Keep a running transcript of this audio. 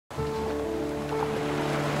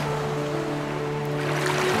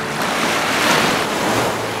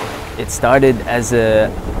It started as a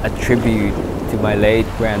tribute to my late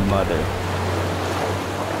grandmother.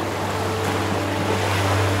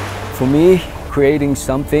 For me, creating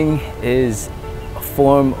something is a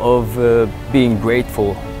form of being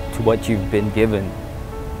grateful to what you've been given.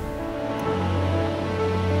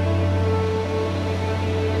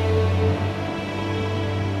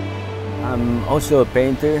 I'm also a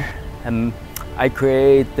painter. I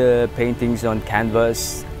create paintings on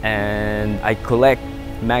canvas, and I collect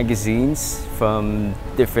magazines from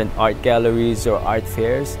different art galleries or art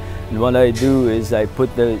fairs. And what I do is I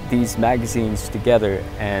put these magazines together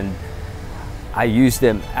and I use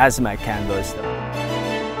them as my canvas.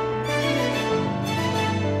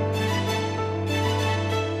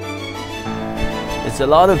 There's a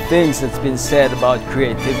lot of things that's been said about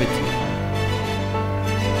creativity.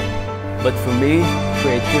 But for me,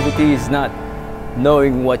 creativity is not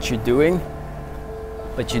knowing what you're doing,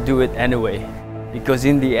 but you do it anyway. Because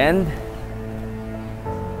in the end,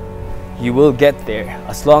 you will get there.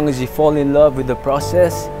 As long as you fall in love with the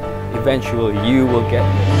process, eventually you will get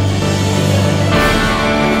there.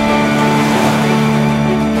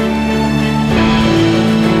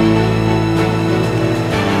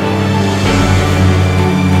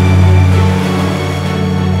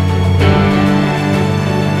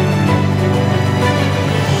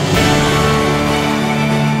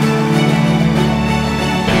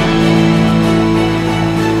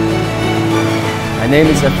 My name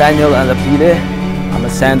is Nathaniel Alapide. I'm a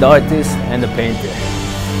sand artist and a painter.